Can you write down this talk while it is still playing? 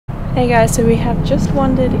Hey guys, so we have just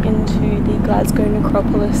wandered into the Glasgow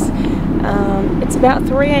Necropolis. It's about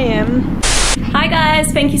 3 AM. Hi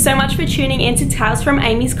guys, thank you so much for tuning in to Tales from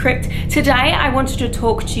Amy's Crypt. Today I wanted to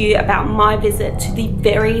talk to you about my visit to the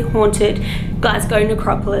very haunted Glasgow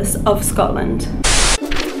Necropolis of Scotland.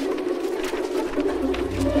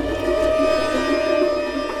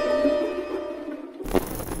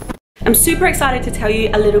 I'm super excited to tell you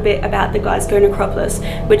a little bit about the Glasgow Necropolis,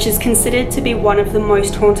 which is considered to be one of the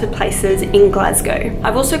most haunted places in Glasgow.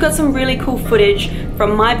 I've also got some really cool footage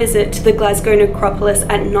from my visit to the Glasgow Necropolis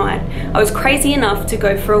at night. I was crazy enough to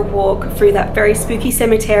go for a walk through that very spooky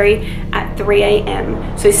cemetery at 3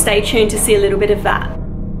 AM, so stay tuned to see a little bit of that.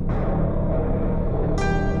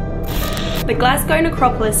 The Glasgow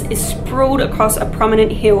Necropolis is sprawled across a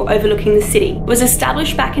prominent hill overlooking the city. It was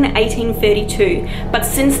established back in 1832, but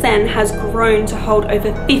since then has grown to hold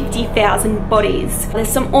over 50,000 bodies. There's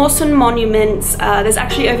some awesome monuments. There's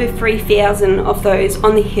actually over 3,000 of those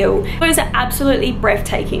on the hill. Those are absolutely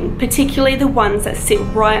breathtaking, particularly the ones that sit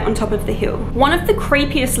right on top of the hill. One of the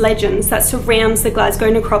creepiest legends that surrounds the Glasgow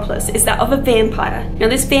Necropolis is that of a vampire. Now,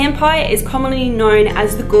 this vampire is commonly known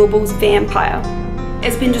as the Gorbals vampire.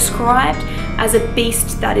 It's been described as a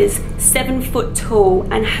beast that is 7 foot tall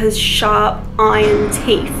and has sharp iron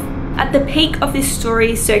teeth. At the peak of this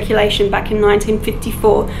story's circulation back in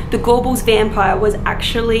 1954, the Gorbals vampire was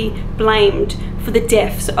actually blamed for the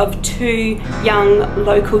deaths of 2 young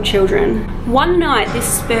local children. One night,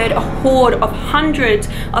 this spurred a horde of hundreds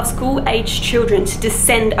of school-aged children to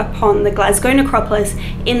descend upon the Glasgow Necropolis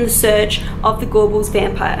in the search of the Gorbals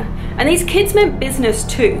vampire. And these kids meant business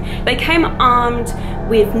too. They came armed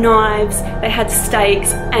with knives, they had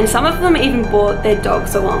stakes, and some of them even brought their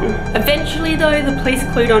dogs along. Eventually though, the police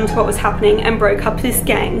clued on to what was happening and broke up this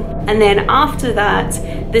gang. And then after that,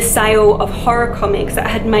 the sale of horror comics that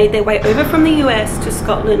had made their way over from the US to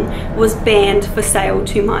Scotland was banned for sale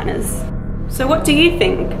to minors. So what do you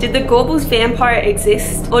think? Did the Gorbals vampire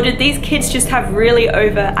exist? Or did these kids just have really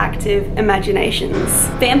overactive imaginations?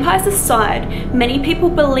 Vampires aside, many people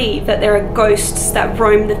believe that there are ghosts that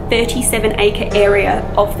roam the 37-acre area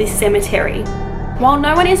of this cemetery. While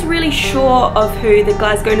no one is really sure of who the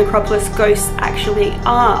Glasgow Necropolis ghosts actually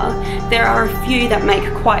are, there are a few that make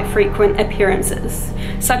quite frequent appearances,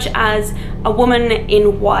 such as a woman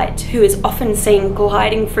in white who is often seen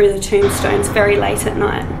gliding through the tombstones very late at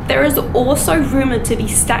night. There is also rumoured to be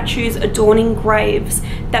statues adorning graves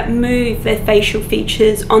that move their facial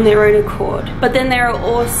features on their own accord. But then there are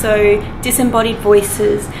also disembodied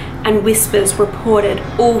voices and whispers reported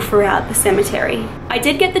all throughout the cemetery. I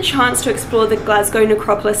did get the chance to explore the Glasgow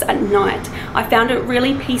Necropolis at night. I found it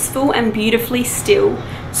really peaceful and beautifully still,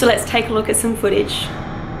 so let's take a look at some footage.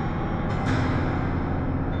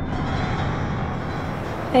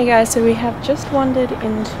 Hey guys, so we have just wandered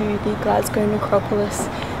into the Glasgow Necropolis.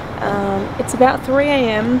 It's about 3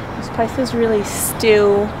 AM. This place is really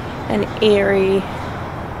still and eerie,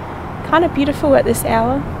 kind of beautiful at this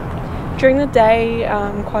hour. During the day,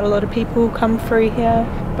 quite a lot of people come through here,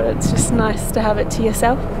 but it's just nice to have it to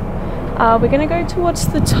yourself. We're going to go towards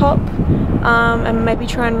the top and maybe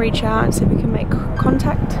try and reach out and see if we can make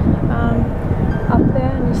contact up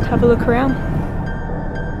there and just have a look around.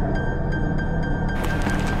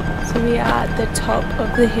 So we are at the top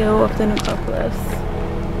of the hill of the Necropolis,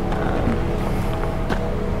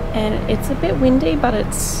 and it's a bit windy, but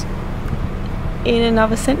it's, in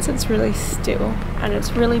another sense, it's really still, and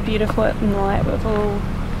it's really beautiful at night with all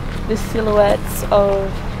the silhouettes of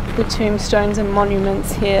the tombstones and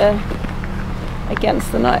monuments here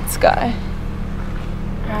against the night sky.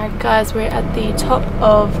 Alright guys, we're at the top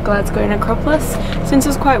of Glasgow Necropolis. Since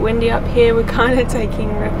it's quite windy up here, we're kind of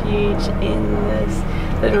taking refuge in this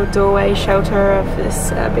little doorway shelter of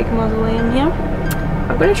this big mausoleum here.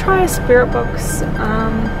 I'm going to try a spirit box.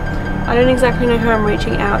 I don't exactly know who I'm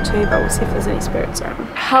reaching out to, but we'll see if there's any spirits around.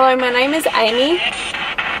 Hello, my name is Amy.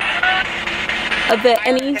 Are there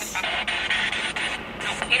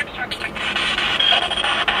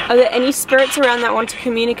any spirits around that want to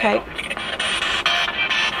communicate?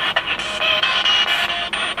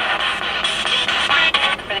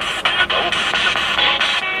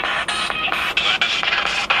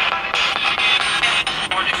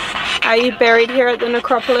 Are you buried here at the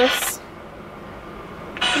necropolis?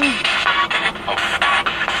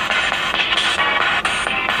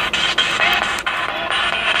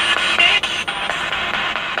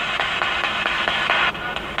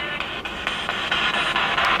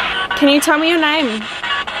 Can you tell me your name?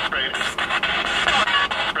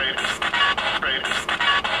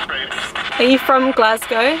 Are you from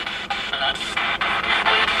Glasgow?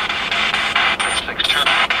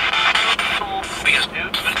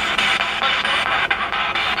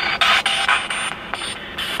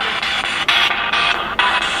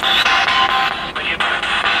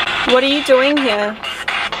 What are you doing here?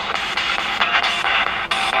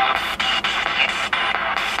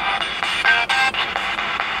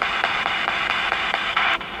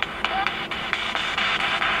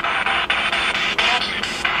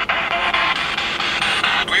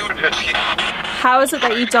 How is it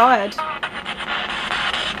that you died?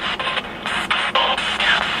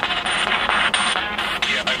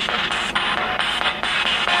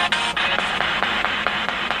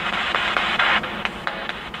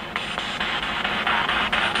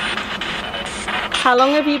 How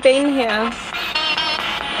long have you been here?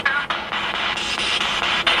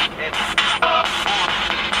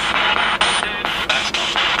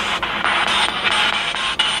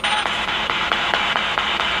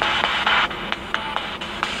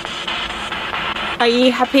 Are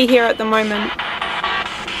you happy here at the moment?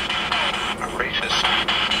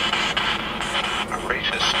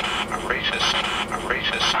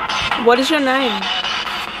 What is your name?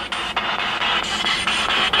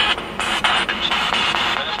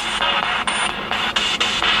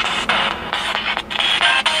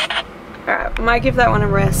 Alright, I might give that one a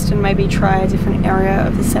rest and maybe try a different area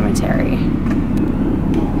of the cemetery.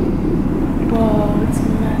 Whoa, it's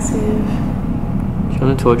massive. Do you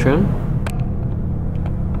want to torture him?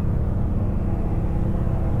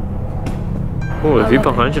 Oh, the view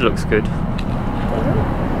behind you looks good. Does it?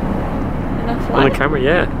 Enough light? On the camera,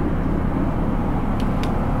 yeah.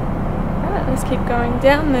 Alright, let's keep going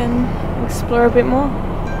down then. Explore a bit more.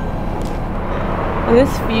 And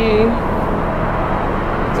this view,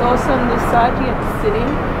 it's also on this side you get sitting.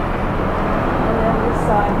 And then this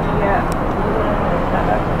side you get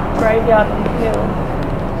a graveyard on the hill.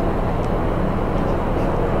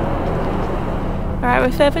 Alright,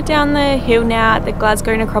 we're further down the hill now at the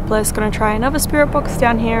Glasgow Necropolis. Going to try another spirit box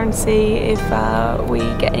down here and see if we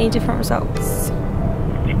get any different results.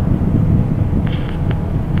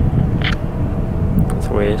 It's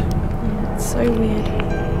weird. Yeah, it's so weird.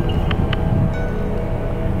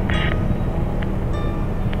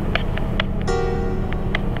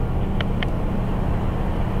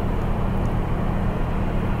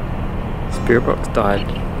 Spirit box died.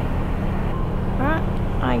 Alright,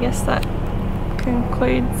 I guess that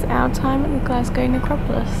concludes our time at the Glasgow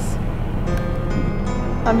Necropolis.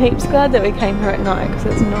 I'm heaps glad that we came here at night because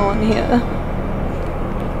there's no one here.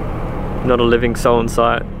 Not a living soul in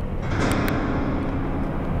sight.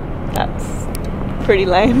 That's pretty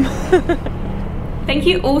lame. Thank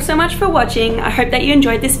you all so much for watching. I hope that you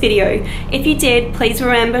enjoyed this video. If you did, please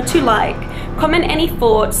remember to like, comment any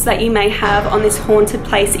thoughts that you may have on this haunted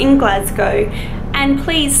place in Glasgow, and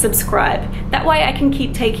please subscribe. That way I can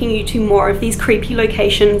keep taking you to more of these creepy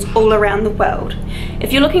locations all around the world.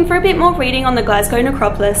 If you're looking for a bit more reading on the Glasgow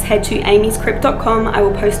Necropolis, head to AmysCrypt.com. I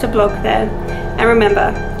will post a blog there. And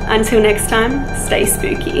remember, until next time, stay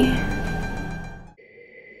spooky.